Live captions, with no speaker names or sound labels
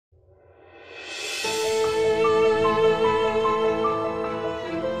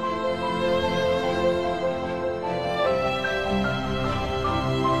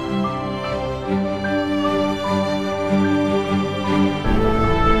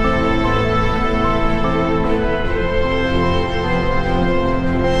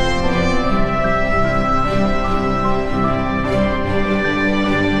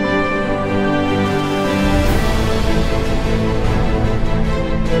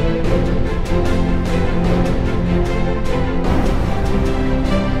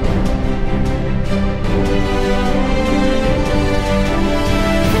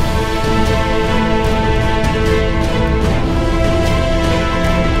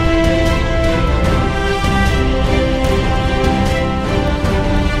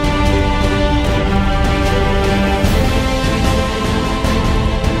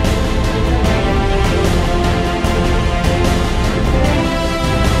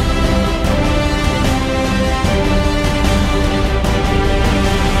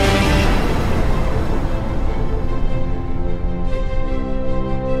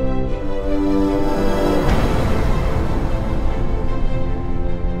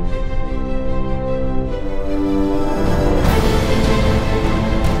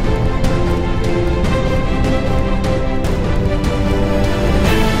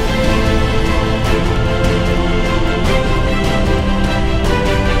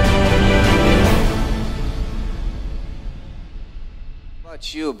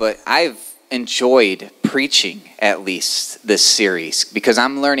about you, but I've enjoyed preaching, at least, this series, because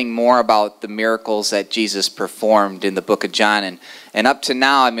I'm learning more about the miracles that Jesus performed in the book of John. And up to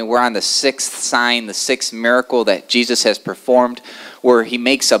now, I mean, we're on the sixth sign, the sixth miracle that Jesus has performed, where he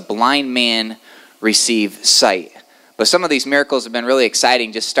makes a blind man receive sight. But some of these miracles have been really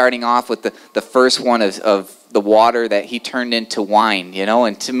exciting, just starting off with the first one of the water that he turned into wine, you know.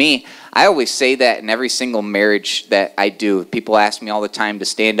 And to me, I always say that in every single marriage that I do. People ask me all the time to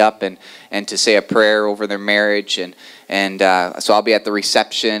stand up and to say a prayer over their marriage. And so I'll be at the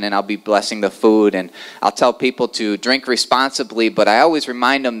reception and I'll be blessing the food. And I'll tell people to drink responsibly, but I always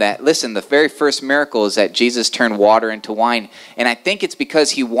remind them that, listen, the very first miracle is that Jesus turned water into wine. And I think it's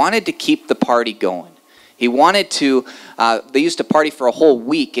because he wanted to keep the party going. He wanted to, they used to party for a whole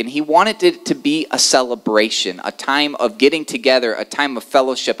week, and he wanted it to be a celebration, a time of getting together, a time of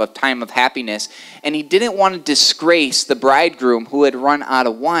fellowship, a time of happiness. And he didn't want to disgrace the bridegroom who had run out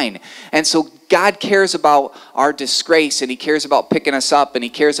of wine. And so God cares about our disgrace, and he cares about picking us up, and he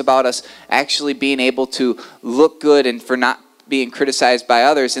cares about us actually being able to look good and for not being criticized by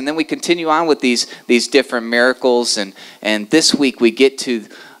others. And then we continue on with these different miracles. And this week we get to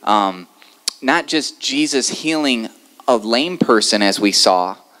not just Jesus healing a lame person as we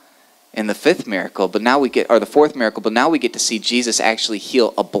saw in the fifth miracle, but now we get, or the fourth miracle, but now we get to see Jesus actually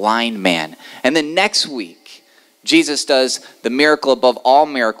heal a blind man. And then next week, Jesus does the miracle above all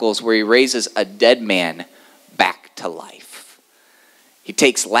miracles where he raises a dead man back to life. He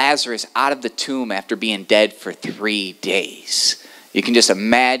takes Lazarus out of the tomb after being dead for 3 days. You can just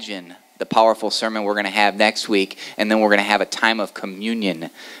imagine the powerful sermon we're going to have next week, and then we're going to have a time of communion,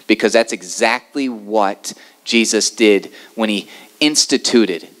 because that's exactly what Jesus did when he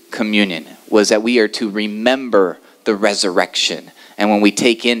instituted communion, was that we are to remember the resurrection. And when we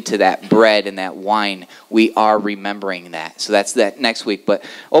take into that bread and that wine, we are remembering that. So that's that next week. But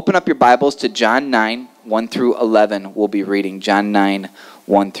open up your Bibles to John 9, 1 through 11. We'll be reading John 9,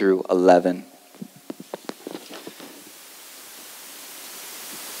 1 through 11.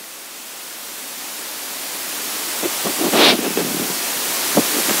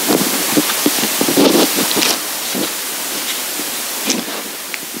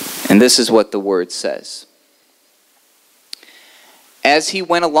 And this is what the word says. As he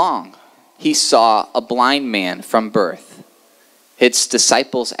went along, he saw a blind man from birth. His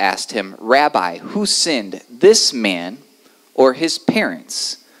disciples asked him, "Rabbi, who sinned, this man or his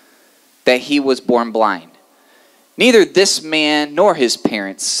parents, that he was born blind?" "Neither this man nor his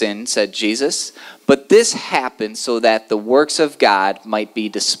parents sinned," said Jesus, "but this happened so that the works of God might be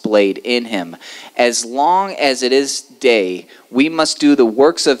displayed in him. As long as it is day, we must do the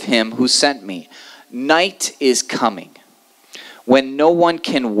works of him who sent me. Night is coming, when no one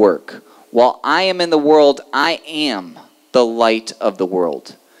can work. While I am in the world, I am the light of the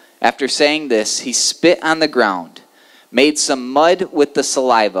world." After saying this, he spit on the ground, made some mud with the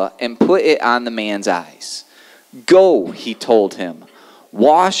saliva, and put it on the man's eyes. "Go," he told him,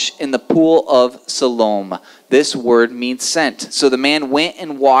 "wash in the pool of Siloam." This word means sent. So the man went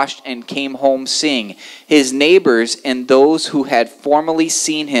and washed and came home seeing. His neighbors and those who had formerly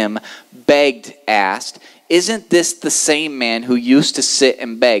seen him asked, "Isn't this the same man who used to sit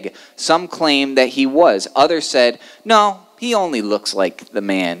and beg?" Some claimed that he was. Others said, "No, he only looks like the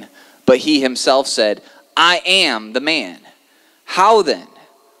man." But he himself said, "I am the man." "How then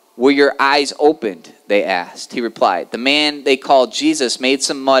were your eyes opened?" they asked. He replied, "The man they called Jesus made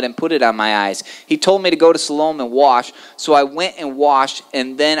some mud and put it on my eyes. He told me to go to Siloam and wash, so I went and washed,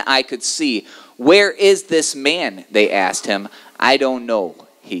 and then I could see." "Where is this man?" they asked him. "I don't know,"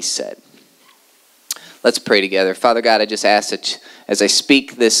 he said. Let's pray together. Father God, I just ask that as I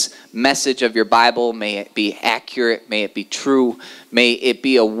speak this message of your Bible, may it be accurate, may it be true, may it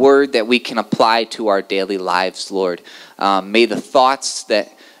be a word that we can apply to our daily lives, Lord. May the thoughts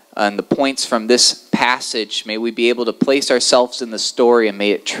and the points from this passage, may we be able to place ourselves in the story, and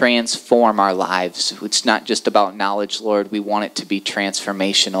may it transform our lives. It's not just about knowledge, Lord. We want it to be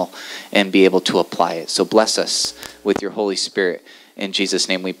transformational and be able to apply it. So bless us with your Holy Spirit. In Jesus'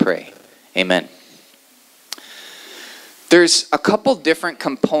 name we pray. Amen. There's a couple different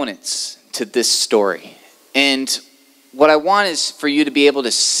components to this story. And what I want is for you to be able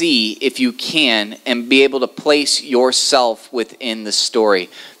to see, if you can, and be able to place yourself within the story.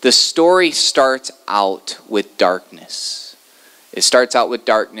 The story starts out with darkness. It starts out with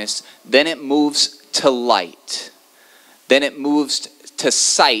darkness. Then it moves to light. Then it moves to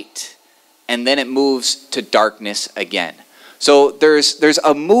sight. And then it moves to darkness again. So there's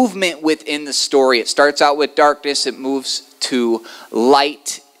a movement within the story. It starts out with darkness. It moves to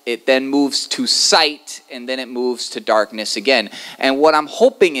light. it then moves to sight, and then it moves to darkness again. And what I'm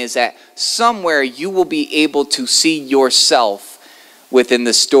hoping is that somewhere you will be able to see yourself within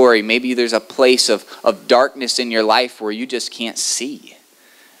the story. Maybe there's a place of darkness in your life where you just can't see.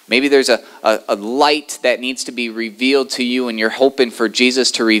 Maybe there's a light that needs to be revealed to you, and you're hoping for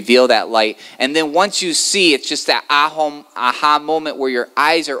Jesus to reveal that light. And then once you see, it's just that aha moment where your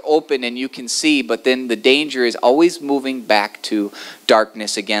eyes are open and you can see, but then the danger is always moving back to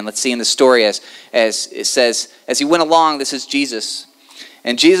darkness again. Let's see in the story as it says, as he went along, this is Jesus.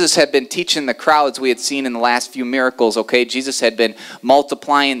 And Jesus had been teaching the crowds we had seen in the last few miracles, okay? Jesus had been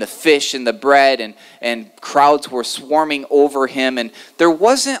multiplying the fish and the bread, and crowds were swarming over him. And there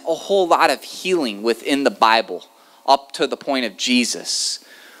wasn't a whole lot of healing within the Bible up to the point of Jesus.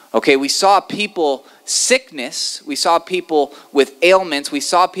 Okay, we saw people sickness, we saw people with ailments, we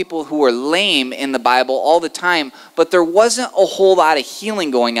saw people who were lame in the Bible all the time, but there wasn't a whole lot of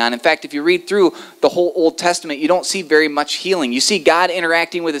healing going on. In fact, if you read through the whole Old Testament, you don't see very much healing. You see God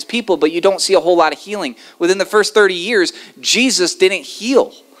interacting with his people, but you don't see a whole lot of healing. Within the first 30 years, Jesus didn't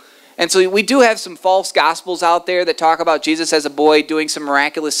heal. And so we do have some false gospels out there that talk about Jesus as a boy doing some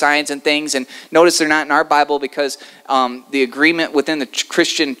miraculous signs and things. And notice they're not in our Bible because the agreement within the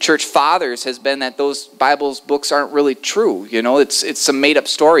Christian church fathers has been that those Bible's books aren't really true. You know, it's some made up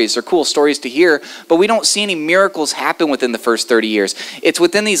stories. They're cool stories to hear, but we don't see any miracles happen within the first 30 years. It's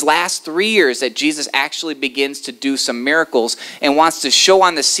within these last 3 years that Jesus actually begins to do some miracles and wants to show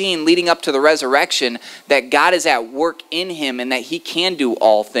on the scene leading up to the resurrection that God is at work in him and that he can do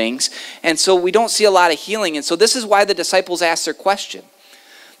all things. And so we don't see a lot of healing. And so this is why the disciples asked their question.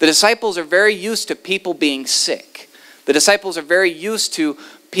 The disciples are very used to people being sick. The disciples are very used to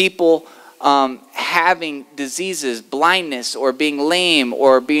people having diseases, blindness, or being lame,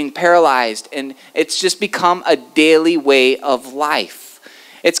 or being paralyzed. And it's just become a daily way of life.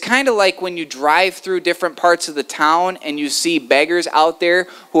 It's kind of like when you drive through different parts of the town and you see beggars out there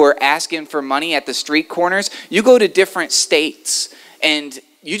who are asking for money at the street corners. You go to different states and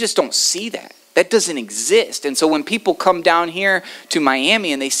you just don't see that. That doesn't exist. And so when people come down here to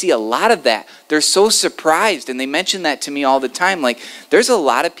Miami and they see a lot of that, they're so surprised. And they mention that to me all the time. Like, there's a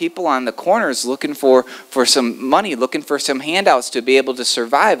lot of people on the corners looking for some money, looking for some handouts to be able to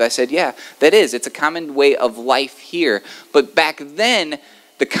survive. I said, yeah, that is. It's a common way of life here. But back then,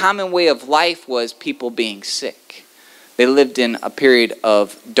 the common way of life was people being sick. They lived in a period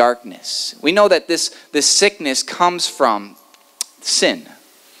of darkness. We know that this sickness comes from sin.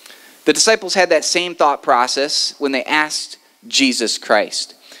 The disciples had that same thought process when they asked Jesus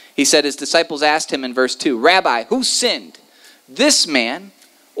Christ. He said his disciples asked him in verse 2, Rabbi, who sinned, this man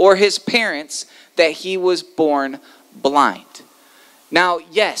or his parents, that he was born blind? Now,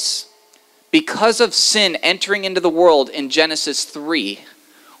 yes, because of sin entering into the world in Genesis 3,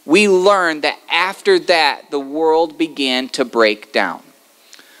 we learn that after that, the world began to break down.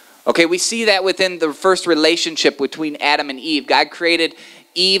 Okay, we see that within the first relationship between Adam and Eve. God created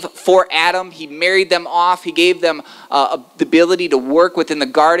Eve for Adam. He married them off. He gave them the ability to work within the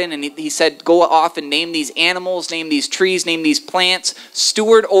garden. And he said, go off and name these animals, name these trees, name these plants.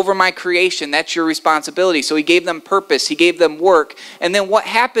 Steward over my creation. That's your responsibility. So he gave them purpose. He gave them work. And then what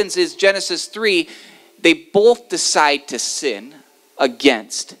happens is Genesis 3, they both decide to sin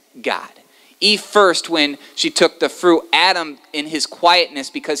against God. Eve first when she took the fruit. Adam in his quietness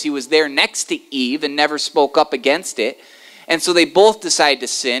because he was there next to Eve and never spoke up against it. And so they both decide to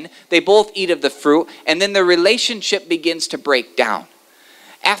sin. They both eat of the fruit. And then the relationship begins to break down.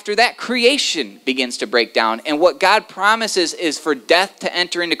 After that, creation begins to break down. And what God promises is for death to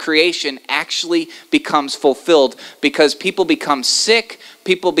enter into creation actually becomes fulfilled because people become sick.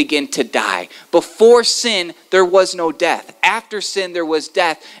 People begin to die. Before sin, there was no death. After sin, there was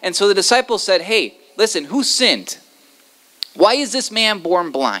death. And so the disciples said, hey, listen, who sinned? Why is this man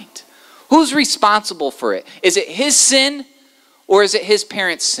born blind? Who's responsible for it? Is it his sin or is it his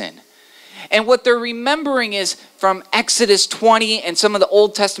parents' sin? And what they're remembering is from Exodus 20 and some of the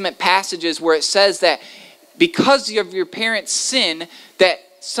Old Testament passages where it says that because of your parents' sin, that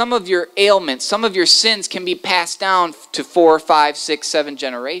some of your ailments, some of your sins can be passed down to 4, 5, 6, 7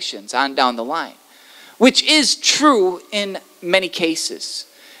 generations on down the line. Which is true in many cases.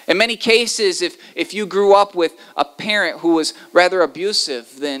 In many cases, if you grew up with a parent who was rather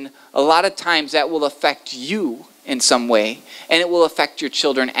abusive, then a lot of times that will affect you in some way, and it will affect your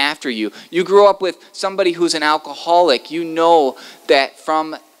children after you. You grew up with somebody who's an alcoholic, you know that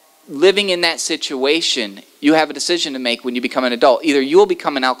from living in that situation, you have a decision to make when you become an adult. Either you will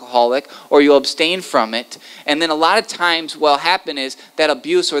become an alcoholic or you'll abstain from it. And then a lot of times what will happen is that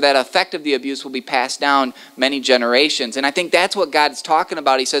abuse or that effect of the abuse will be passed down many generations. And I think that's what God's talking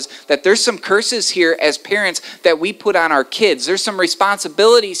about. He says that there's some curses here as parents that we put on our kids. There's some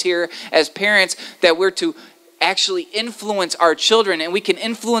responsibilities here as parents that we're to actually influence our children, and we can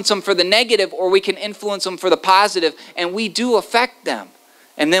influence them for the negative or we can influence them for the positive, and we do affect them.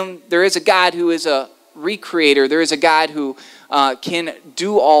 And then there is a God who is a recreator. There is a God who can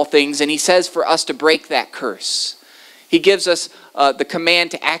do all things, and he says for us to break that curse. He gives us the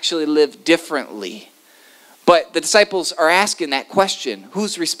command to actually live differently. But the disciples are asking that question: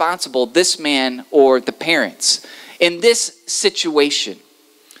 who's responsible, this man or the parents? In this situation,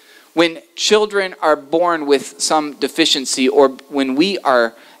 when children are born with some deficiency, or when we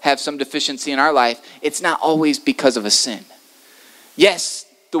have some deficiency in our life, it's not always because of a sin. Yes,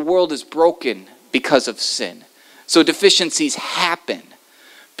 the world is broken because of sin. So deficiencies happen.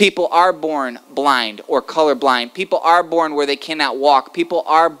 People are born blind or colorblind. People are born where they cannot walk. People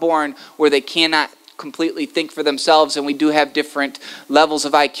are born where they cannot completely think for themselves, and we do have different levels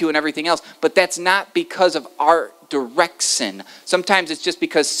of IQ and everything else. But that's not because of our direct sin. Sometimes it's just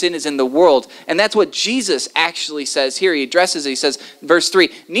because sin is in the world. And that's what Jesus actually says here. He addresses it. He says, verse 3,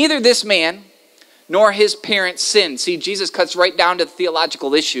 neither this man nor his parents sinned. See, Jesus cuts right down to the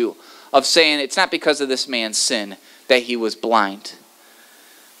theological issue of saying it's not because of this man's sin that he was blind.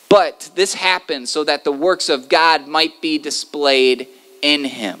 But this happened so that the works of God might be displayed in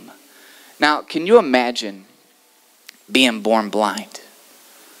him. Now, can you imagine being born blind?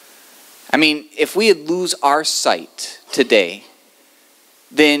 I mean, if we lose our sight today,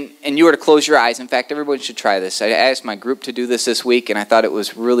 then, and you were to close your eyes, in fact, everyone should try this. I asked my group to do this week, and I thought it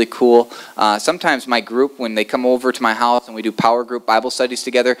was really cool. Sometimes my group, when they come over to my house and we do power group Bible studies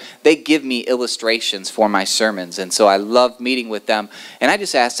together, they give me illustrations for my sermons, and so I love meeting with them. And I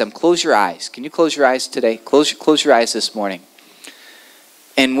just asked them, close your eyes. Can you close your eyes today? Close your eyes this morning.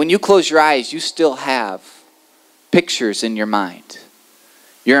 And when you close your eyes, you still have pictures in your mind.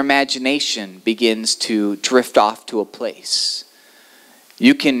 Your imagination begins to drift off to a place.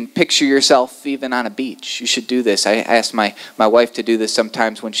 You can picture yourself even on a beach. You should do this. I asked my wife to do this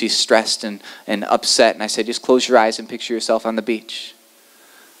sometimes when she's stressed and upset. And I said, just close your eyes and picture yourself on the beach.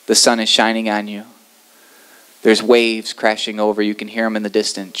 The sun is shining on you. There's waves crashing over. You can hear them in the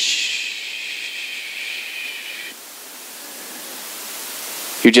distance. Shh.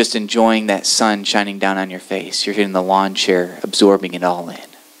 You're just enjoying that sun shining down on your face. You're in the lawn chair, absorbing it all in.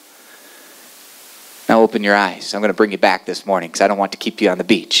 Now open your eyes. I'm going to bring you back this morning because I don't want to keep you on the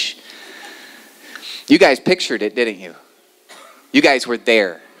beach. You guys pictured it, didn't you? You guys were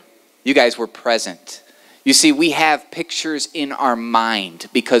there. You guys were present. You see, we have pictures in our mind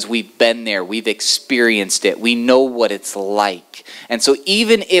because we've been there. We've experienced it. We know what it's like. And so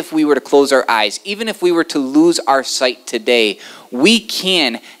even if we were to close our eyes, even if we were to lose our sight today, we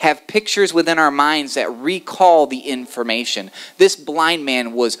can have pictures within our minds that recall the information. This blind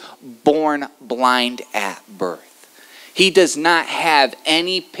man was born blind at birth. He does not have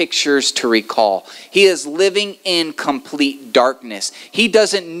any pictures to recall. He is living in complete darkness. He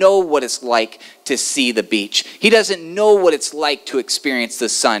doesn't know what it's like to see the beach. He doesn't know what it's like to experience the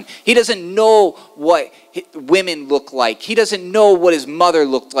sun. He doesn't know what women look like. He doesn't know what his mother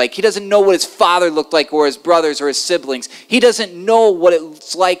looked like. He doesn't know what his father looked like, or his brothers or his siblings. He doesn't know what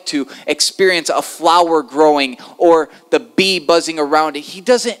it's like to experience a flower growing or the bee buzzing around it. He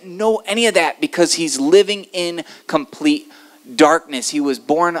doesn't know any of that because he's living in complete darkness. He was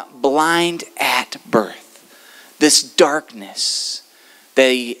born blind at birth. This darkness that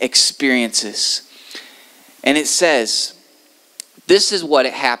he experiences. And it says, this is what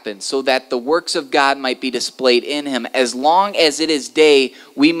it happened, so that the works of God might be displayed in him. As long as it is day,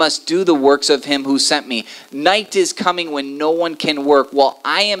 we must do the works of him who sent me. Night is coming when no one can work. While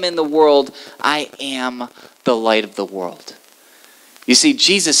I am in the world, I am the light of the world. You see,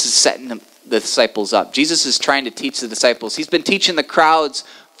 Jesus is setting the disciples up. Jesus is trying to teach the disciples. He's been teaching the crowds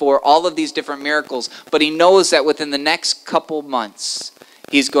for all of these different miracles, but he knows that within the next couple months,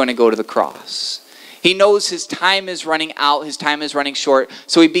 he's going to go to the cross. He knows his time is running out, his time is running short,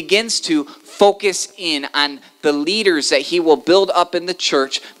 so he begins to focus in on the leaders that he will build up in the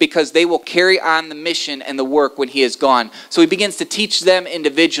church because they will carry on the mission and the work when he is gone. So he begins to teach them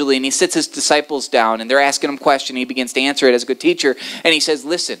individually, and he sits his disciples down, and they're asking him questions, and he begins to answer it as a good teacher, and he says,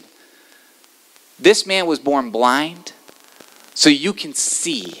 listen, this man was born blind so you can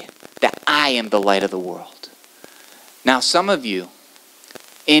see that I am the light of the world. Now some of you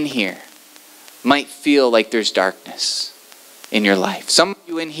in here might feel like there's darkness. in your life. Some of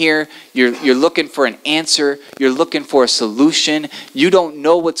you in here, you're looking for an answer. You're looking for a solution. You don't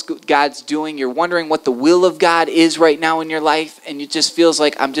know what God's doing. You're wondering what the will of God is right now in your life. And it just feels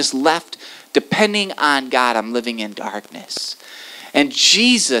like I'm just left depending on God. I'm living in darkness. And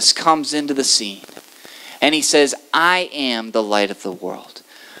Jesus comes into the scene. And he says, I am the light of the world.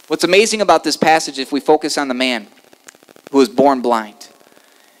 What's amazing about this passage, if we focus on the man who was born blind,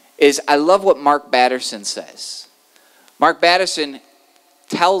 is I love what Mark Batterson says. Mark Batterson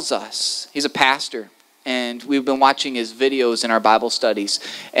tells us, he's a pastor, and we've been watching his videos in our Bible studies.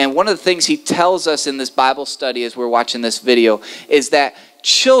 And one of the things he tells us in this Bible study as we're watching this video is that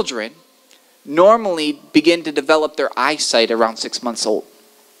children normally begin to develop their eyesight around 6 months old.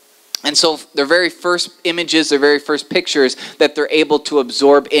 And so their very first images, their very first pictures that they're able to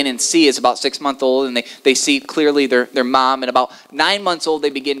absorb in and see is about 6 months old, and they see clearly their mom. And about 9 months old, they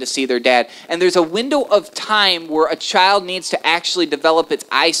begin to see their dad. And there's a window of time where a child needs to actually develop its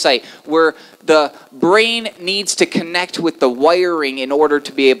eyesight, where the brain needs to connect with the wiring in order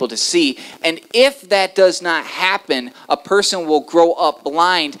to be able to see. And if that does not happen, a person will grow up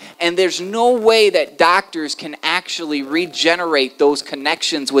blind, and there's no way that doctors can actually regenerate those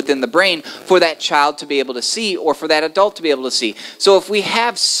connections within the brain for that child to be able to see, or for that adult to be able to see. So if we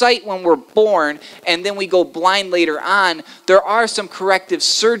have sight when we're born and then we go blind later on, there are some corrective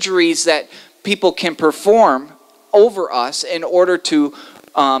surgeries that people can perform over us in order to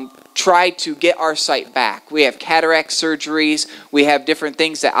try to get our sight back. We have cataract surgeries. We have different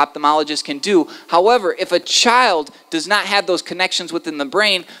things that ophthalmologists can do. However, if a child does not have those connections within the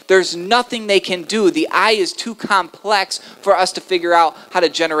brain, there's nothing they can do. The eye is too complex for us to figure out how to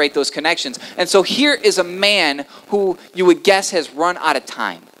generate those connections. And so here is a man who you would guess has run out of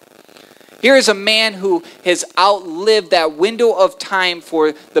time. Here is a man who has outlived that window of time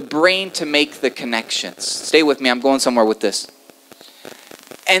for the brain to make the connections. Stay with me. I'm going somewhere with this.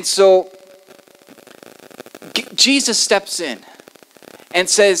 And so Jesus steps in and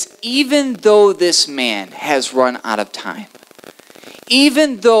says, even though this man has run out of time,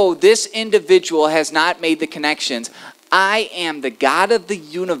 even though this individual has not made the connections, I am the God of the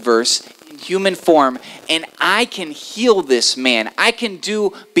universe in human form, and I can heal this man. I can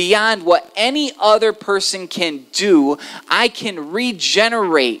do beyond what any other person can do. I can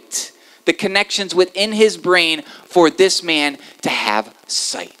regenerate the connections within his brain for this man to have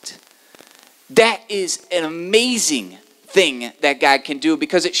sight. That is an amazing thing that God can do,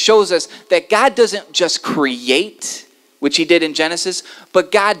 because it shows us that God doesn't just create, which he did in Genesis,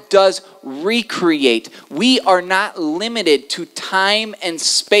 but God does recreate. We are not limited to time and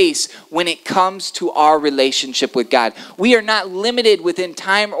space when it comes to our relationship with God. We are not limited within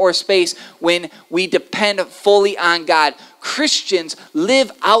time or space when we depend fully on God. Christians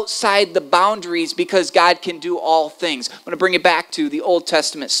live outside the boundaries because God can do all things. I'm going to bring it back to the Old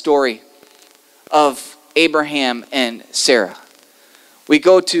Testament story of Abraham and Sarah. We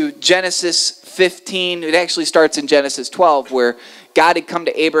go to Genesis 15. It actually starts in Genesis 12, where God had come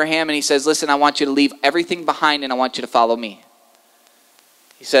to Abraham and he says, listen, I want you to leave everything behind and I want you to follow me.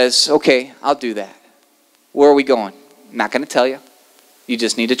 He says, okay, I'll do that. Where are we going? I'm not going to tell you. You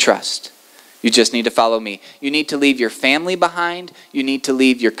just need to trust. You just need to follow me. You need to leave your family behind. You need to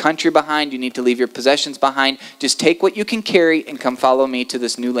leave your country behind. You need to leave your possessions behind. Just take what you can carry and come follow me to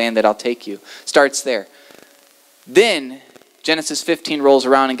this new land that I'll take you. Starts there. Then Genesis 15 rolls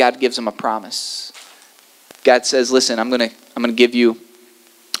around and God gives him a promise. God says, listen, I'm going to give you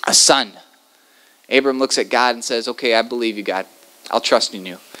a son. Abram looks at God and says, okay, I believe you, God. I'll trust in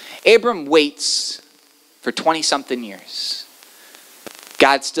you. Abram waits for 20-something years.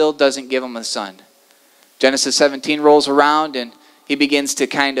 God still doesn't give him a son. Genesis 17 rolls around and he begins to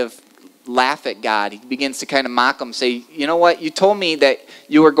kind of laugh at God. He begins to kind of mock him, say, you know what? You told me that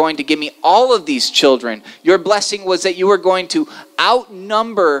you were going to give me all of these children. Your blessing was that you were going to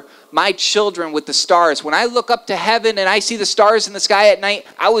outnumber my children with the stars. When I look up to heaven and I see the stars in the sky at night,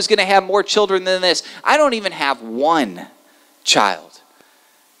 I was going to have more children than this. I don't even have one child.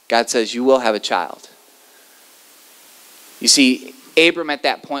 God says, you will have a child. You see, Abram at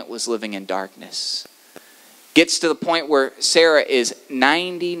that point was living in darkness. Gets to the point where Sarah is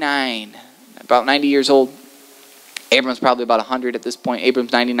 99, about 90 years old. Abram's probably about 100 at this point.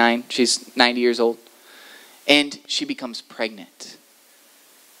 Abram's 99, she's 90 years old. And she becomes pregnant.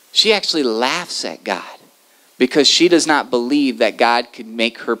 She actually laughs at God because she does not believe that God could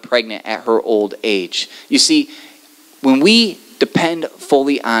make her pregnant at her old age. You see, when we depend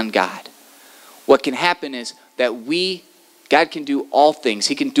fully on God, what can happen is that God can do all things.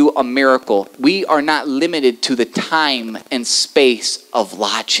 He can do a miracle. We are not limited to the time and space of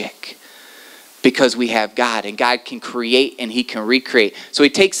logic. Because we have God, and God can create and he can recreate. So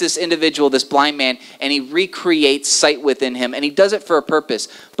he takes this individual, this blind man, and he recreates sight within him, and he does it for a purpose.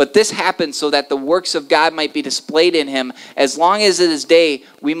 But this happens so that the works of God might be displayed in him. As long as it is day,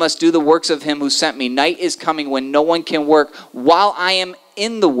 we must do the works of him who sent me. Night is coming when no one can work. While I am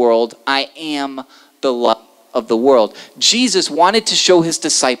in the world, I am the light of the world. Jesus wanted to show his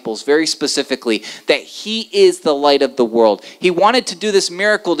disciples very specifically that he is the light of the world. He wanted to do this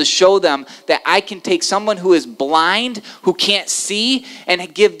miracle to show them that I can take someone who is blind, who can't see,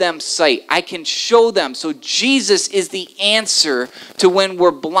 and give them sight. I can show them. So Jesus is the answer to when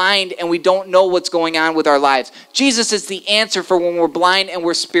we're blind and we don't know what's going on with our lives. Jesus is the answer for when we're blind and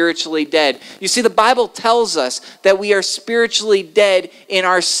we're spiritually dead. You see, the Bible tells us that we are spiritually dead in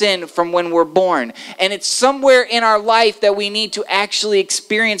our sin from when we're born. And it's somewhere in our life that we need to actually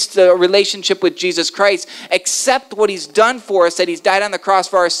experience the relationship with Jesus Christ, accept what he's done for us, that he's died on the cross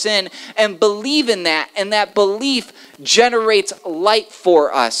for our sin, and believe in that. And that belief generates light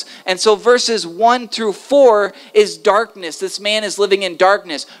for us. And so verses 1 through 4 is darkness. This man is living in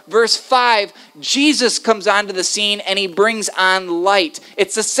darkness. Verse 5, Jesus comes onto the scene and he brings on light.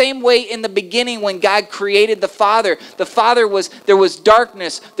 It's the same way in the beginning when God created the Father. There was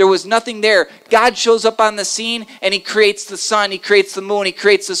darkness. There was nothing there. God shows up on the scene and he creates the sun. He creates the moon. He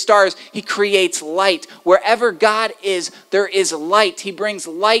creates the stars. He creates light. Wherever God is, there is light. He brings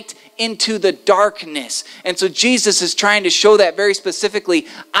light into the darkness. And so Jesus is trying to show that very specifically.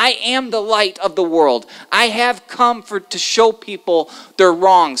 I am the light of the world. I have come to show people their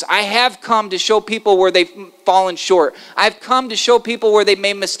wrongs. I have come to show people where they've fallen short. I've come to show people where they've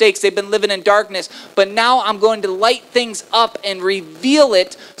made mistakes. They've been living in darkness. But now I'm going to light things up and reveal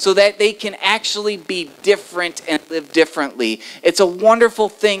it so that they can actually be different and live differently. It's a wonderful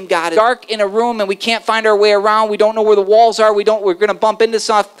thing, God. It's dark in a room and we can't find our way around. We don't know where the walls are. We're going to bump into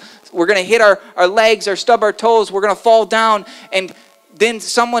stuff. We're going to hit our legs or stub our toes. We're going to fall down. And then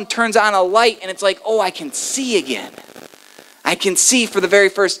someone turns on a light and it's like, oh, I can see again. I can see for the very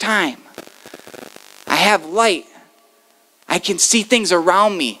first time. I have light. I can see things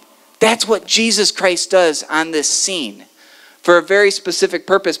around me. That's what Jesus Christ does on this scene for a very specific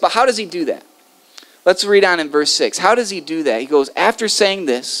purpose. But how does he do that? Let's read on in verse 6. How does he do that? He goes, after saying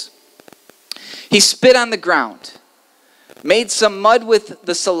this, he spit on the ground, made some mud with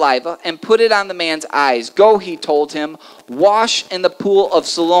the saliva, and put it on the man's eyes. Go, he told him, wash in the pool of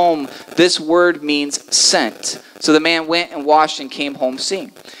Siloam. This word means sent. So the man went and washed and came home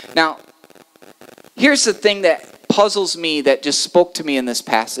seeing. Now, here's the thing that puzzles me, that just spoke to me in this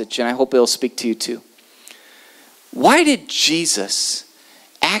passage, and I hope it'll speak to you too. Why did Jesus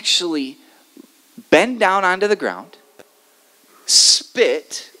actually bend down onto the ground,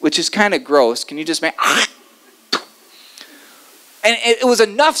 spit, which is kind of gross. Can you just make... And it was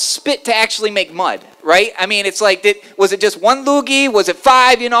enough spit to actually make mud, right? I mean, it's like, was it just one loogie? Was it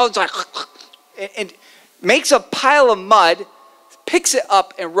 5? You know, it's like... And makes a pile of mud, picks it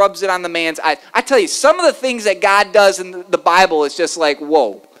up, and rubs it on the man's eyes. I tell you, some of the things that God does in the Bible is just like,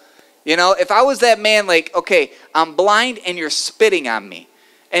 whoa. You know, if I was that man, like, okay, I'm blind and you're spitting on me.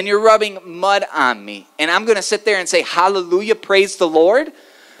 And you're rubbing mud on me. And I'm going to sit there and say, hallelujah, praise the Lord.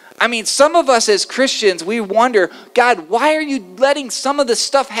 I mean, some of us as Christians, we wonder, God, why are you letting some of this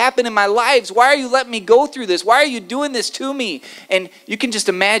stuff happen in my lives? Why are you letting me go through this? Why are you doing this to me? And you can just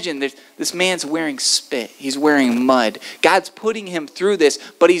imagine that this man's wearing spit. He's wearing mud. God's putting him through this,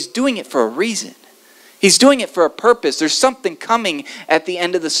 but he's doing it for a reason. He's doing it for a purpose. There's something coming at the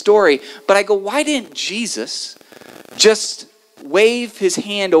end of the story. But I go, why didn't Jesus just wave his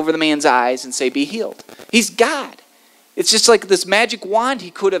hand over the man's eyes and say, be healed? He's God. It's just like this magic wand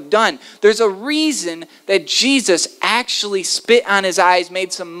he could have done. There's a reason that Jesus actually spit on his eyes,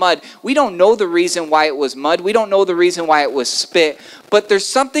 made some mud. We don't know the reason why it was mud. We don't know the reason why it was spit. But there's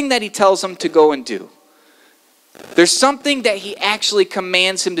something that he tells him to go and do. There's something that he actually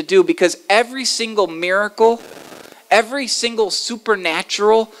commands him to do, because every single miracle, every single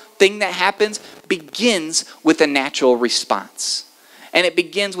supernatural thing that happens begins with a natural response. And it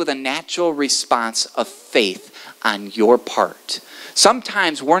begins with a natural response of faith on your part.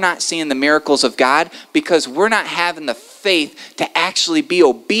 Sometimes we're not seeing the miracles of God because we're not having the faith to actually be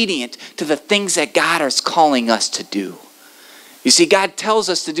obedient to the things that God is calling us to do. You see, God tells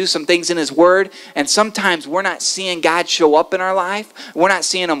us to do some things in his word, and sometimes we're not seeing God show up in our life. We're not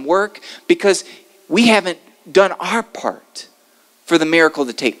seeing him work because we haven't done our part for the miracle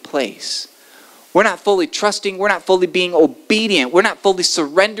to take place. We're not fully trusting. We're not fully being obedient. We're not fully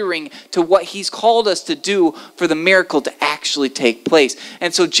surrendering to what he's called us to do for the miracle to actually take place.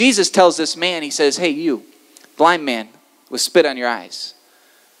 And so Jesus tells this man, he says, hey, you, blind man with spit on your eyes,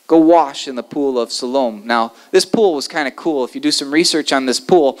 Go wash in the pool of Siloam. Now, this pool was kind of cool. If you do some research on this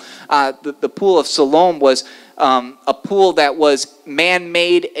pool, the pool of Siloam was a pool that was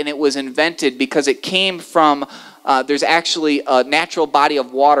man-made, and it was invented because it came from, there's actually a natural body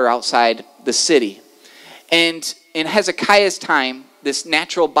of water outside the city. And in Hezekiah's time, this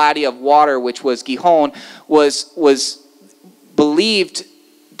natural body of water, which was Gihon, was believed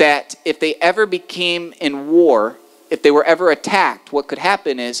that if they ever became in war, if they were ever attacked, what could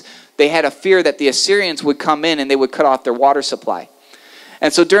happen is they had a fear that the Assyrians would come in and they would cut off their water supply.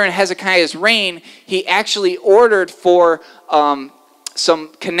 And so during Hezekiah's reign, he actually ordered for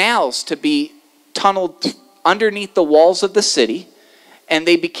some canals to be tunneled underneath the walls of the city, and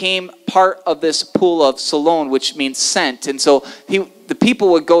they became part of this pool of Siloam, which means sent. And so the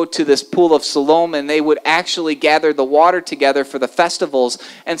people would go to this pool of Siloam, and they would actually gather the water together for the festivals.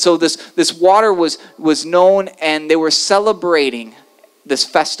 And so this water was known, and they were celebrating this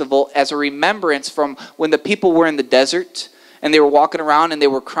festival as a remembrance from when the people were in the desert, and they were walking around, and they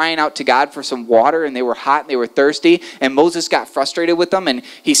were crying out to God for some water, and they were hot, and they were thirsty, and Moses got frustrated with them, and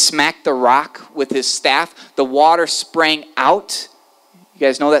he smacked the rock with his staff. The water sprang out. You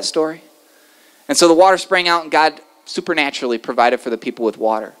guys know that story? And so the water sprang out, and God supernaturally provided for the people with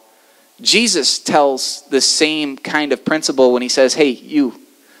water. Jesus tells the same kind of principle when he says, hey, you,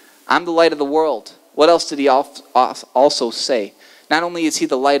 I'm the light of the world. What else did he also say? Not only is he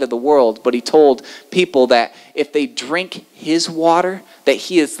the light of the world, but he told people that if they drink his water, that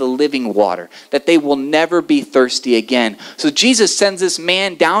he is the living water, that they will never be thirsty again. So Jesus sends this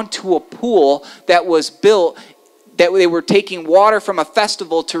man down to a pool that was built, that they were taking water from a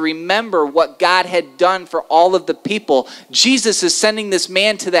festival to remember what God had done for all of the people. Jesus is sending this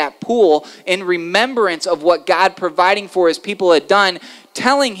man to that pool in remembrance of what God providing for his people had done,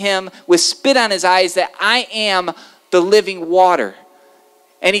 telling him with spit on his eyes that I am the living water.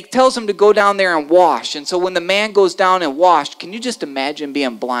 And he tells him to go down there and wash. And so when the man goes down and washed, can you just imagine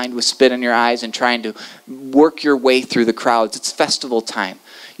being blind with spit in your eyes and trying to work your way through the crowds? It's festival time.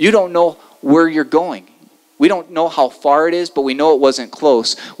 You don't know where you're going. We don't know how far it is, but we know it wasn't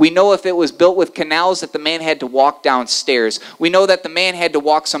close. We know if it was built with canals that the man had to walk downstairs. We know that the man had to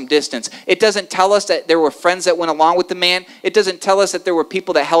walk some distance. It doesn't tell us that there were friends that went along with the man. It doesn't tell us that there were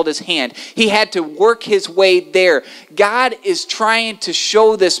people that held his hand. He had to work his way there. God is trying to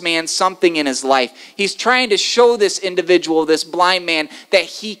show this man something in his life. He's trying to show this individual, this blind man, that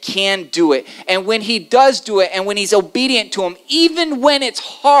he can do it. And when he does do it, and when he's obedient to him, even when it's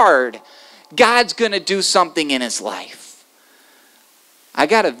hard, God's going to do something in his life. I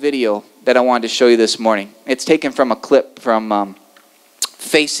got a video that I wanted to show you this morning. It's taken from a clip from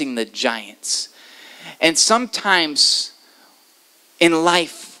Facing the Giants. And sometimes in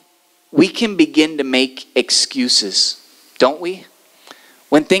life, we can begin to make excuses, don't we?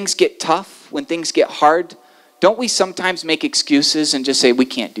 When things get tough, when things get hard, don't we sometimes make excuses and just say, we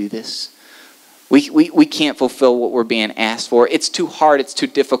can't do this? We can't fulfill what we're being asked for. It's too hard. It's too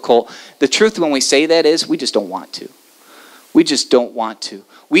difficult. The truth when we say that is we just don't want to. We just don't want to.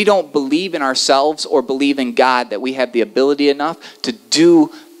 We don't believe in ourselves or believe in God that we have the ability enough to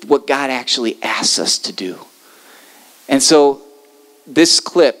do what God actually asks us to do. And so this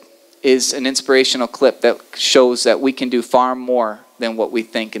clip is an inspirational clip that shows that we can do far more than what we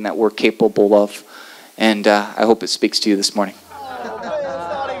think and that we're capable of. And I hope it speaks to you this morning.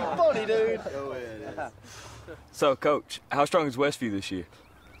 So, Coach, how strong is Westview this year?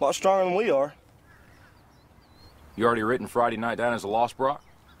 A lot stronger than we are. You already written Friday night down as a loss, Brock?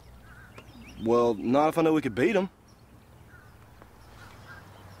 Well, not if I know we could beat them.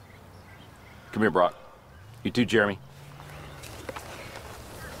 Come here, Brock. You too, Jeremy.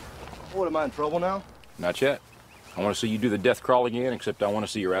 What, am I in trouble now? Not yet. I want to see you do the death crawl again, except I want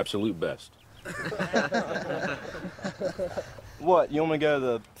to see your absolute best. What, you want me to go to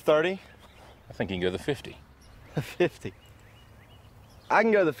the 30? I think you can go to the 50. 50. I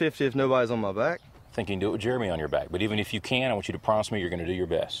can go to the 50 if nobody's on my back. I think you can do it with Jeremy on your back. But even if you can, I want you to promise me you're going to do your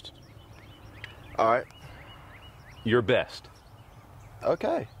best. All right. Your best.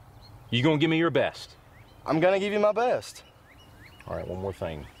 Okay. You going to give me your best? I'm going to give you my best. All right, one more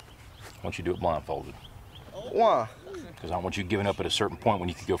thing. I want you to do it blindfolded. Why? Because I want you giving up at a certain point when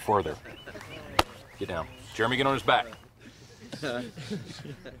you could go further. Get down. Jeremy, get on his back.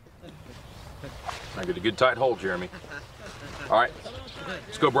 Now get a good tight hold, Jeremy. All right,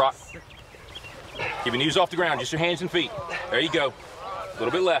 let's go, Brock. Keep your knees off the ground, just your hands and feet. There you go. A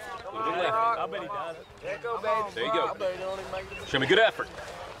little bit left. A little bit left. I bet he does. There you go. Show me good effort.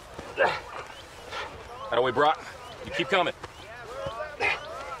 That away, Brock. You keep coming.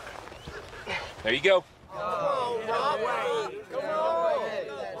 There you go.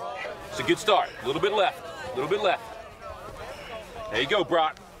 a good start. A little bit left. A little bit left. There you go,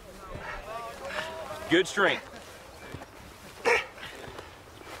 Brock. Good strength.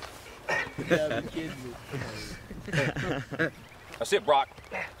 That's it, Brock.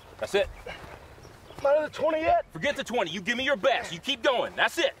 That's it. Not at the 20 yet? Forget the 20. You give me your best. You keep going.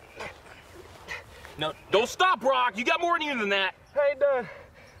 That's it. No, don't stop, Brock. You got more in you than that. I ain't done.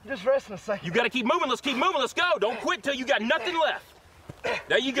 I'm just resting a second. You got to keep moving. Let's keep moving. Let's go. Don't quit till you got nothing left.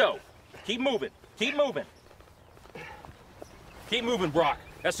 There you go. Keep moving. Keep moving. Keep moving, Brock.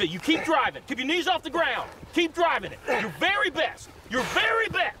 That's it. You keep driving. Keep your knees off the ground. Keep driving it. Your very best. Your very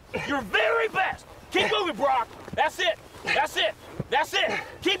best. Your very best. Keep moving, Brock. That's it. That's it. That's it.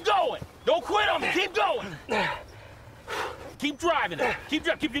 Keep going. Don't quit on me. Keep going. Keep driving it.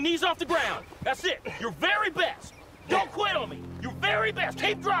 Keep your knees off the ground. That's it. Your very best. Don't quit on me. Your very best.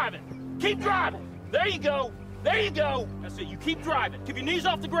 Keep driving. Keep driving. There you go. There you go. That's it. You keep driving. Keep your knees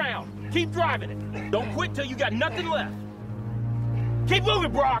off the ground. Keep driving it. Don't quit till you got nothing left. Keep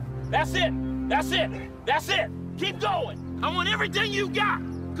moving, Brock. That's it. That's it. That's it. Keep going. I want everything you got.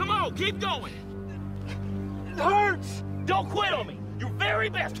 Come on, keep going. It hurts. Don't quit on me. Your very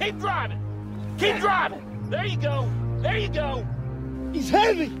best. Keep driving. Keep driving. There you go. There you go. He's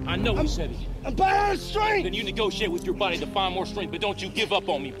heavy. I know he's heavy. I'm bad at strength. Then you negotiate with your body to find more strength, but don't you give up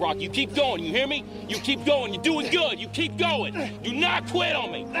on me, Brock. You keep going, you hear me? You keep going, you're doing good. You keep going. Do not quit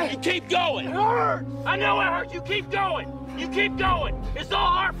on me. You keep going. It hurts. I know it hurts. You keep going. You keep going. It's all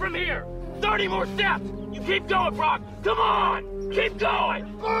hard from here. 30 more steps. You keep going, Brock. Come on. Keep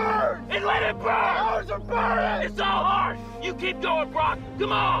going. Burn. And let it burn. Arms are burning. It's all hard. You keep going, Brock.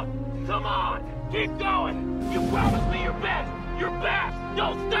 Come on. Come on. Keep going. You promised me your best. Your best.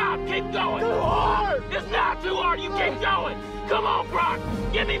 Don't stop. Keep going. Too hard. It's not too hard. You keep going. Come on, Brock.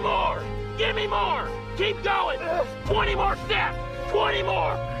 Give me more. Give me more. Keep going. 20 more steps. 20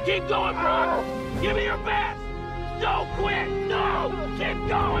 more. Keep going, Brock. Give me your best. Don't quit. No. Keep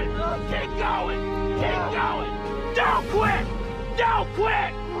going. Keep going. Keep going. Don't quit. Don't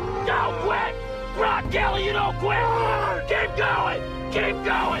quit. Don't quit. Brock Kelly, you don't quit. Keep going. Keep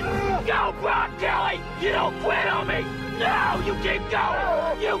going. Go, Brock Kelly. You don't quit on me. No, you keep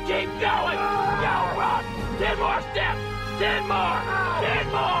going. You keep going. Go, Brock. 10 more steps. 10 more. 10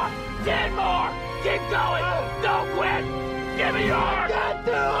 more. 10 more. Keep going. Don't quit. Give me yours.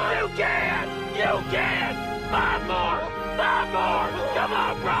 You can. You can. 5 more. 5 more. Come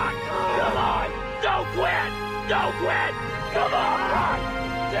on, Brock. Come on. Don't quit. Don't quit. Come on, Brock.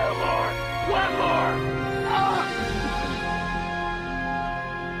 2 more. 1 more.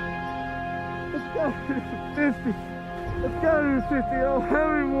 Let's go to 50. Let's go to 50. I don't have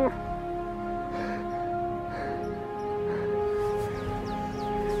any more.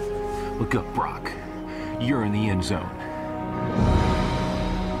 Look up, Brock. You're in the end zone.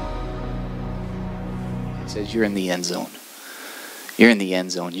 It says you're in the end zone. You're in the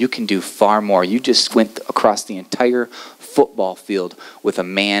end zone. You can do far more. You just went across the entire football field with a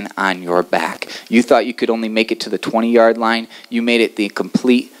man on your back. You thought you could only make it to the 20-yard line. You made it the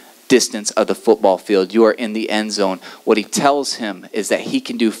complete distance of the football field. You are in the end zone. What he tells him is that he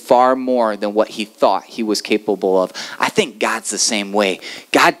can do far more than what he thought he was capable of. I think God's the same way.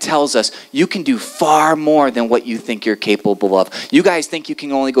 God tells us you can do far more than what you think you're capable of. You guys think you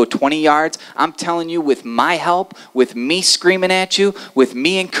can only go 20 yards? I'm telling you, with my help, with me screaming at you, with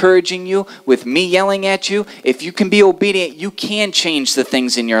me encouraging you, with me yelling at you, if you can be obedient, you can change the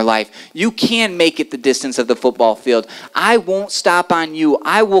things in your life. You can make it the distance of the football field. I won't stop on you.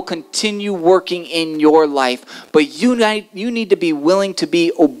 I will continue working in your life, but you need to be willing to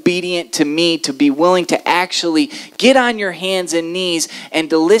be obedient to me, to be willing to actually get on your hands and knees and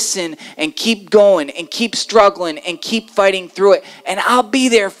to listen and keep going and keep struggling and keep fighting through it. And I'll be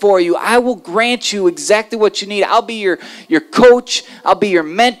there for you. I will grant you exactly what you need. I'll be your coach. I'll be your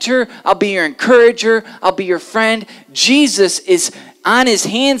mentor. I'll be your encourager. I'll be your friend. Jesus is on his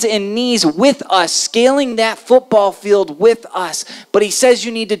hands and knees with us, scaling that football field with us. But he says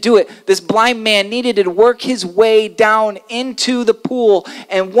you need to do it. This blind man needed to work his way down into the pool.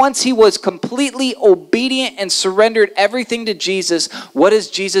 And once he was completely obedient and surrendered everything to Jesus, what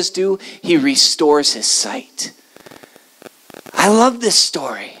does Jesus do? He restores his sight. I love this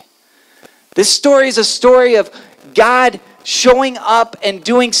story. This story is a story of God showing up and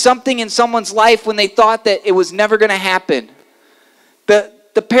doing something in someone's life when they thought that it was never going to happen.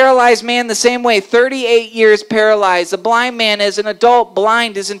 The paralyzed man the same way, 38 years paralyzed. The blind man as an adult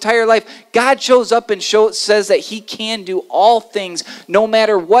blind his entire life. God shows up and says that he can do all things no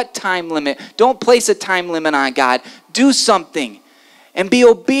matter what time limit. Don't place a time limit on God. Do something and be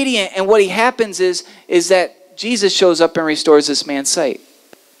obedient. And what happens is that Jesus shows up and restores this man's sight.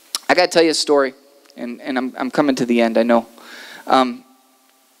 I got to tell you a story, and I'm coming to the end, I know.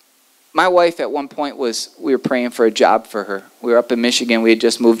 My wife at one point we were praying for a job for her. We were up in Michigan. We had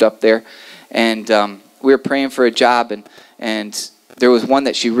just moved up there, and we were praying for a job, and there was one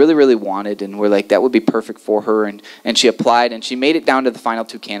that she really, really wanted, and we're like, that would be perfect for her, and she applied, and she made it down to the final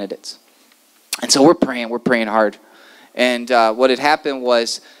 2 candidates. And so we're praying hard. And what had happened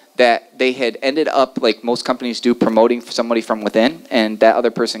was that they had ended up, like most companies do, promoting somebody from within, and that other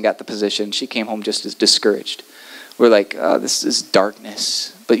person got the position. She came home just as discouraged. We're like, this is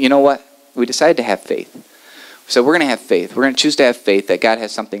darkness. But you know what? We decided to have faith. So we're going to have faith. We're going to choose to have faith that God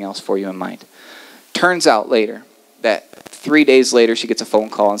has something else for you in mind. Turns out later that 3 days later, she gets a phone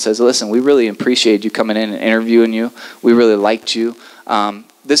call and says, listen, we really appreciated you coming in and interviewing you. We really liked you.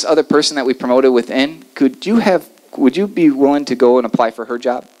 This other person that we promoted within, would you be willing to go and apply for her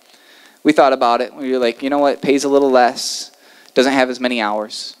job? We thought about it. We were like, you know what? It pays a little less, doesn't have as many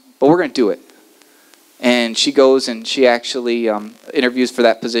hours, but we're going to do it. And she goes and she actually interviews for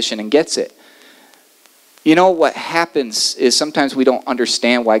that position and gets it. You know what happens is sometimes we don't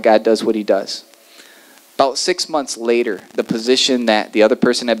understand why God does what he does. About 6 months later, the position that the other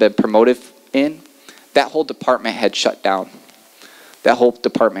person had been promoted in, that whole department had shut down. That whole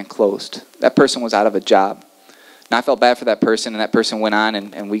department closed. That person was out of a job. And I felt bad for that person, and that person went on,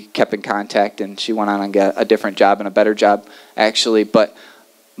 and we kept in contact, and she went on and got a different job and a better job, actually. But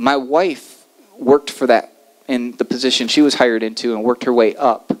my wife worked for that in the position she was hired into and worked her way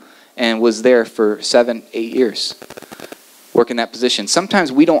up and was there for 7, 8 years working that position. Sometimes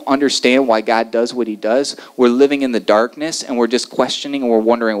we don't understand why God does what he does. We're living in the darkness, and we're just questioning, and we're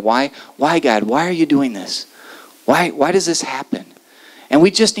wondering, why? Why, God? Why are you doing this? Why does this happen? And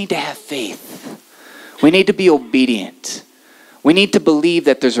we just need to have faith. We need to be obedient. We need to believe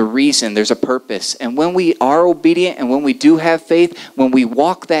that there's a reason, there's a purpose. And when we are obedient and when we do have faith, when we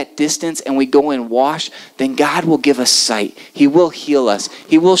walk that distance and we go and wash, then God will give us sight. He will heal us.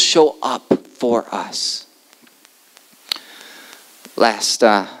 He will show up for us. Last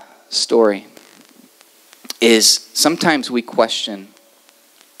story is sometimes we question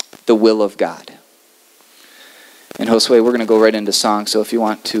the will of God. And Josue, we're going to go right into song, so if you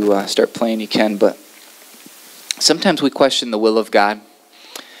want to start playing, you can. But sometimes we question the will of God,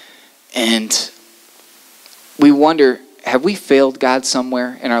 and we wonder, have we failed God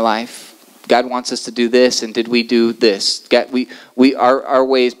somewhere in our life? God wants us to do this, and did we do this? Our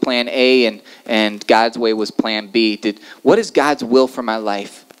way is plan A, and God's way was plan B. What is God's will for my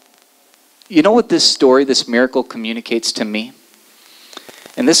life? You know what this story, this miracle communicates to me?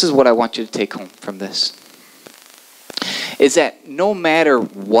 And this is what I want you to take home from this. Is that no matter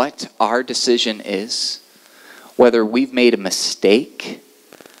what our decision is, whether we've made a mistake,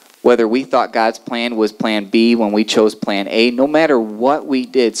 whether we thought God's plan was plan B when we chose plan A, no matter what we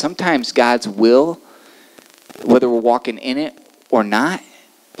did, sometimes God's will, whether we're walking in it or not,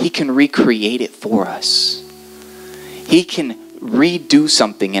 he can recreate it for us. He can redo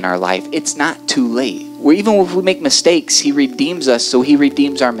something in our life. It's not too late. Even if we make mistakes, he redeems us, so he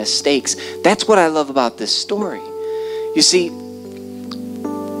redeems our mistakes. That's what I love about this story. You see,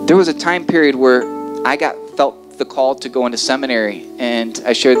 there was a time period where I felt the call to go into seminary, and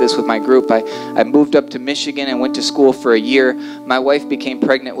I shared this with my group. I moved up to Michigan and went to school for a year. My wife became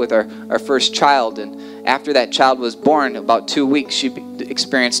pregnant with our first child, and after that child was born, about 2 weeks, she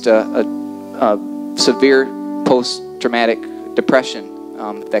experienced a severe post-traumatic depression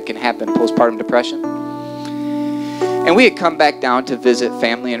that can happen, postpartum depression. And we had come back down to visit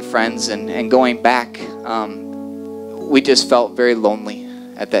family and friends, and going back, we just felt very lonely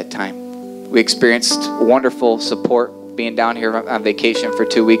at that time. We experienced wonderful support being down here on vacation for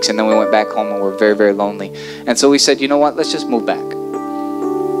 2 weeks, and then we went back home and we were very, very lonely. And so we said, you know what, let's just move back.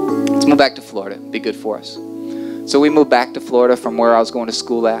 Let's move back to Florida. It'd be good for us. So we moved back to Florida from where I was going to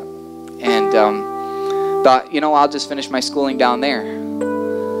school at, and thought, you know, I'll just finish my schooling down there.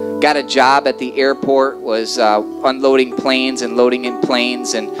 Got a job at the airport, was unloading planes and loading in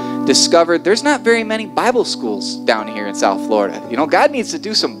planes, and discovered there's not very many Bible schools down here in South Florida. You know, God needs to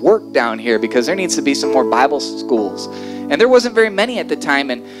do some work down here because there needs to be some more Bible schools. And there wasn't very many at the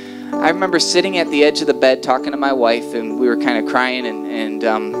time. And I remember sitting at the edge of the bed talking to my wife, and we were kind of crying and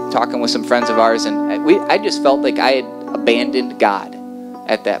talking with some friends of ours. And I just felt like I had abandoned God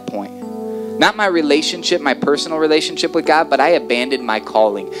at that point. Not my relationship, my personal relationship with God, but I abandoned my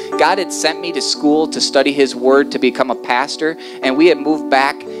calling. God had sent me to school to study his word, to become a pastor, and we had moved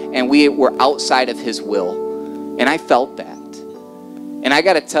back and we were outside of his will. And I felt that. And I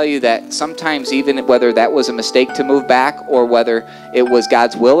got to tell you that sometimes, even whether that was a mistake to move back or whether it was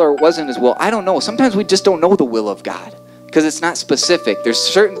God's will or it wasn't his will, I don't know. Sometimes we just don't know the will of God. because it's not specific. There's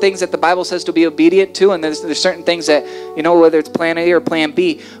certain things that the Bible says to be obedient to, and there's certain things that, you know, whether it's plan A or plan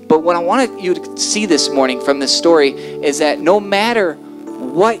B. But what I wanted you to see this morning from this story is that no matter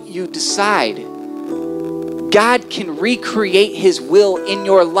what you decide, God can recreate his will in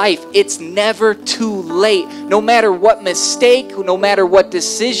your life. It's never too late. No matter what mistake, no matter what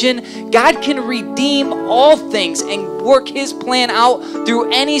decision, God can redeem all things and work his plan out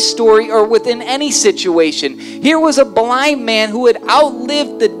through any story or within any situation. Here was a blind man who had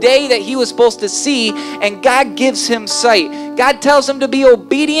outlived the day that he was supposed to see, and God gives him sight. God tells him to be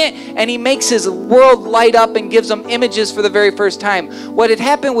obedient, and he makes his world light up and gives him images for the very first time. What had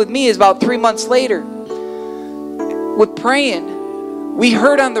happened with me is about 3 months later, with praying, we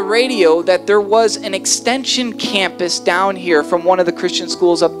heard on the radio that there was an extension campus down here from one of the Christian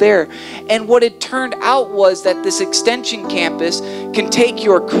schools up there. And what it turned out was that this extension campus can take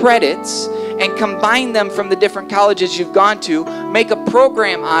your credits and combine them from the different colleges you've gone to, make a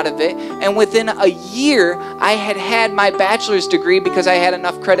program out of it, and within a year, I had my bachelor's degree because I had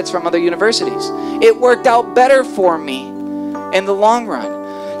enough credits from other universities. It worked out better for me in the long run.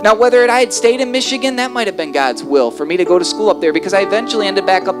 Now, whether I had stayed in Michigan, that might have been God's will for me to go to school up there, because I eventually ended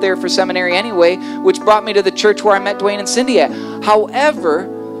back up there for seminary anyway, which brought me to the church where I met Dwayne and Cindy at. However,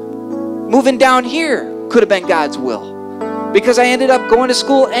 moving down here could have been God's will, because I ended up going to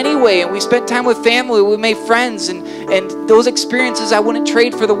school anyway, and we spent time with family, we made friends, and those experiences I wouldn't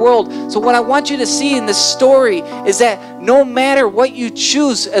trade for the world. So what I want you to see in this story is that no matter what you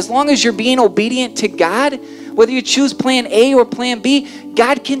choose, as long as you're being obedient to God, whether you choose plan A or plan B,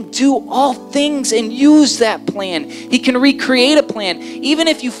 God can do all things and use that plan. He can recreate a plan. Even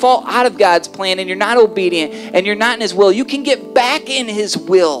if you fall out of God's plan and you're not obedient and you're not in his will, you can get back in his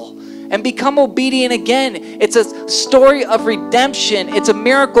will and become obedient again. It's a story of redemption. It's a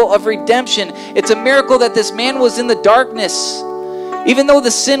miracle of redemption. It's a miracle that this man was in the darkness. Even though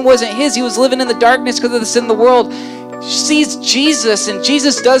the sin wasn't his, he was living in the darkness because of the sin of the world. Sees Jesus, and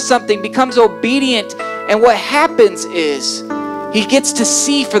Jesus does something, becomes obedient, and what happens is he gets to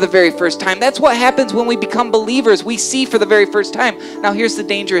see for the very first time. That's what happens when we become believers. We see for the very first time. Now here's the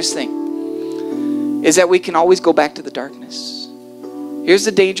dangerous thing, is that we can always go back to the darkness. Here's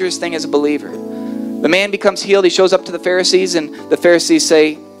the dangerous thing as a believer. The man becomes healed. He shows up to the Pharisees, and the Pharisees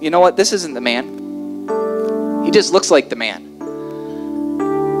say, you know what, this isn't the man. He just looks like the man.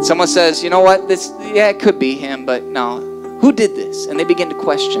 Someone says, you know what, it could be him, but no. Who did this? And they begin to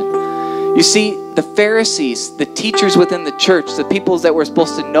question. You see, the Pharisees, the teachers within the church, the people that we're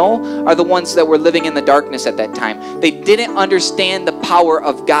supposed to know, are the ones that were living in the darkness at that time. They didn't understand the power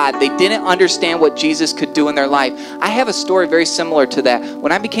of God. They didn't understand what Jesus could do in their life. I have a story very similar to that.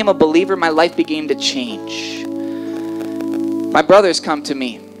 When I became a believer, my life began to change. My brothers come to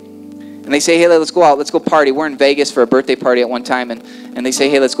me, and they say, hey, let's go out, let's go party. We're in Vegas for a birthday party at one time, and they say,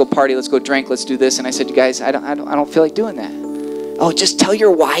 hey, let's go party, let's go drink, let's do this. And I said, you guys, I don't feel like doing that. Oh, just tell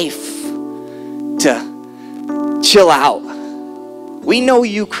your wife to chill out. We know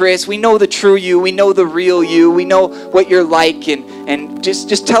you, Chris. We know the true you. We know the real you. We know what you're like, and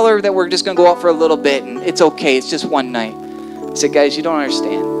just tell her that we're just going to go out for a little bit, and it's okay. It's just one night. I said, guys, you don't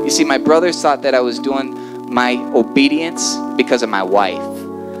understand. You see, my brothers thought that I was doing my obedience because of my wife,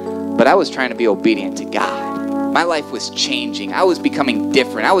 but I was trying to be obedient to God. My life was changing. I was becoming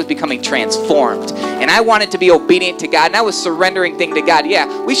different. I was becoming transformed. And I wanted to be obedient to God. And I was surrendering things to God.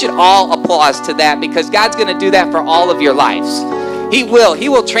 Yeah, we should all applause to that, because God's going to do that for all of your lives. He will. He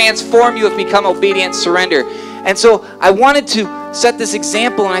will transform you if you become obedient, surrender. And so I wanted to set this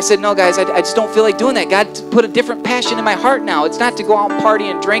example. And I said, no, guys, I just don't feel like doing that. God put a different passion in my heart now. It's not to go out and party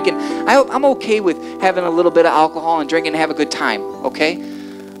and drink. And I'm okay with having a little bit of alcohol and drinking and have a good time, okay?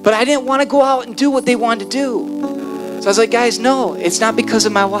 But I didn't want to go out and do what they wanted to do. So I was like, guys, no, it's not because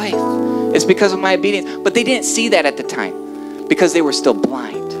of my wife. It's because of my obedience. But they didn't see that at the time because they were still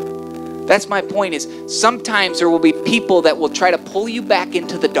blind. That's my point, is sometimes there will be people that will try to pull you back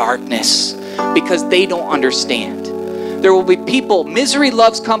into the darkness because they don't understand. There will be people, misery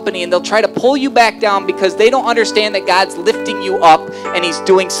loves company, and they'll try to pull you back down because they don't understand that God's lifting you up and he's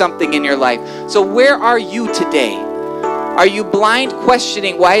doing something in your life. So where are you today? Are you blind,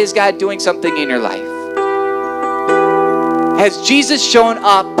 questioning, why is God doing something in your life? Has Jesus shown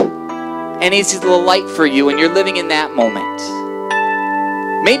up and is the light for you and you're living in that moment?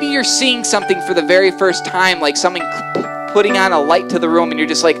 Maybe you're seeing something for the very first time, like someone putting on a light to the room, and you're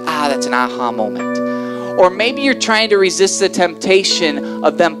just like, that's an aha moment. Or maybe you're trying to resist the temptation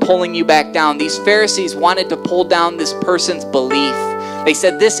of them pulling you back down. These Pharisees wanted to pull down this person's belief. They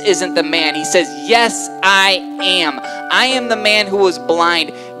said, this isn't the man. He says, yes, I am. I am the man who was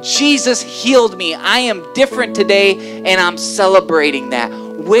blind. Jesus healed me. I am different today, and I'm celebrating that.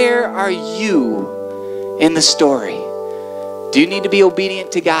 Where are you in the story? Do you need to be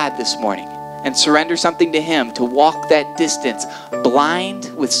obedient to God this morning and surrender something to Him to walk that distance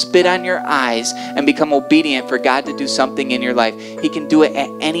blind with spit on your eyes and become obedient for God to do something in your life? He can do it at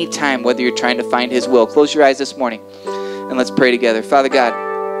any time, whether you're trying to find His will. Close your eyes this morning and let's pray together. Father God,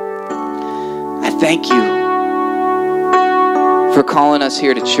 I thank you for calling us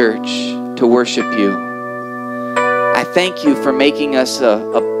here to church to worship you. I thank you for making us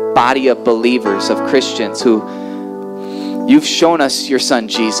a body of believers, of Christians who you've shown us your Son,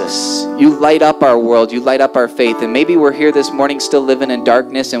 Jesus. You light up our world. You light up our faith. And maybe we're here this morning still living in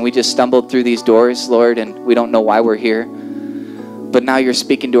darkness and we just stumbled through these doors, Lord, and we don't know why we're here. But now you're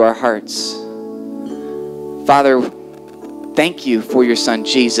speaking to our hearts. Father, thank you for your Son,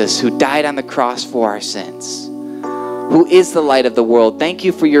 Jesus, who died on the cross for our sins, who is the light of the world. Thank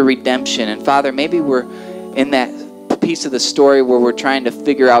you for your redemption. And Father, maybe we're in that piece of the story where we're trying to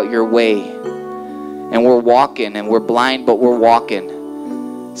figure out your way. And we're walking, and we're blind, but we're walking.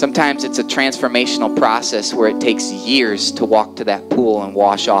 Sometimes it's a transformational process where it takes years to walk to that pool and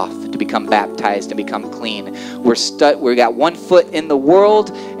wash off, to become baptized and become clean. We got 1 foot in the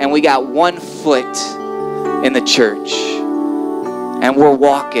world, and we got 1 foot in the church. And we're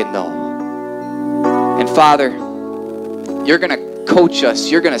walking, though. And Father, you're going to coach us.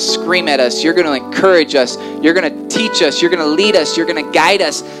 You're going to scream at us. You're going to encourage us. You're going to teach us. You're going to lead us. You're going to guide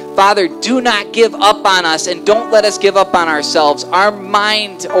us. Father, do not give up on us, and don't let us give up on ourselves. Our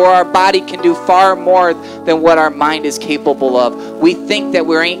mind or our body can do far more than what our mind is capable of. We think that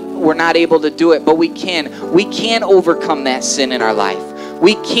we're not able to do it, but we can. We can overcome that sin in our life.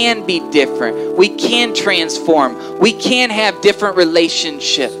 We can be different. We can transform. We can have different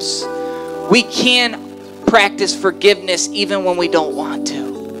relationships. We can practice forgiveness even when we don't want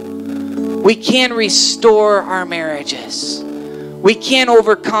to. We can restore our marriages. We can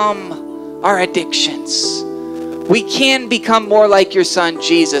overcome our addictions. We can become more like your Son,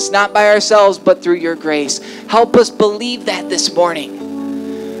 Jesus, not by ourselves, but through your grace. Help us believe that this morning.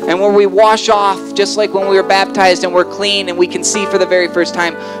 And when we wash off, just like when we were baptized and we're clean and we can see for the very first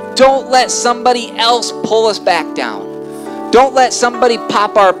time, don't let somebody else pull us back down. Don't let somebody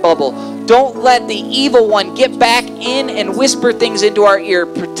pop our bubble. Don't let the evil one get back in and whisper things into our ear.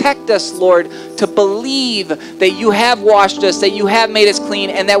 Protect us, Lord, to believe that you have washed us, that you have made us clean,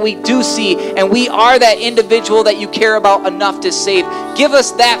 and that we do see, and we are that individual that you care about enough to save. Give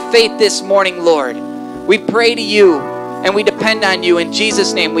us that faith this morning, Lord. We pray to you, and we depend on you. In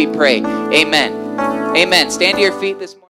Jesus' name we pray. Amen. Amen. Stand to your feet this morning.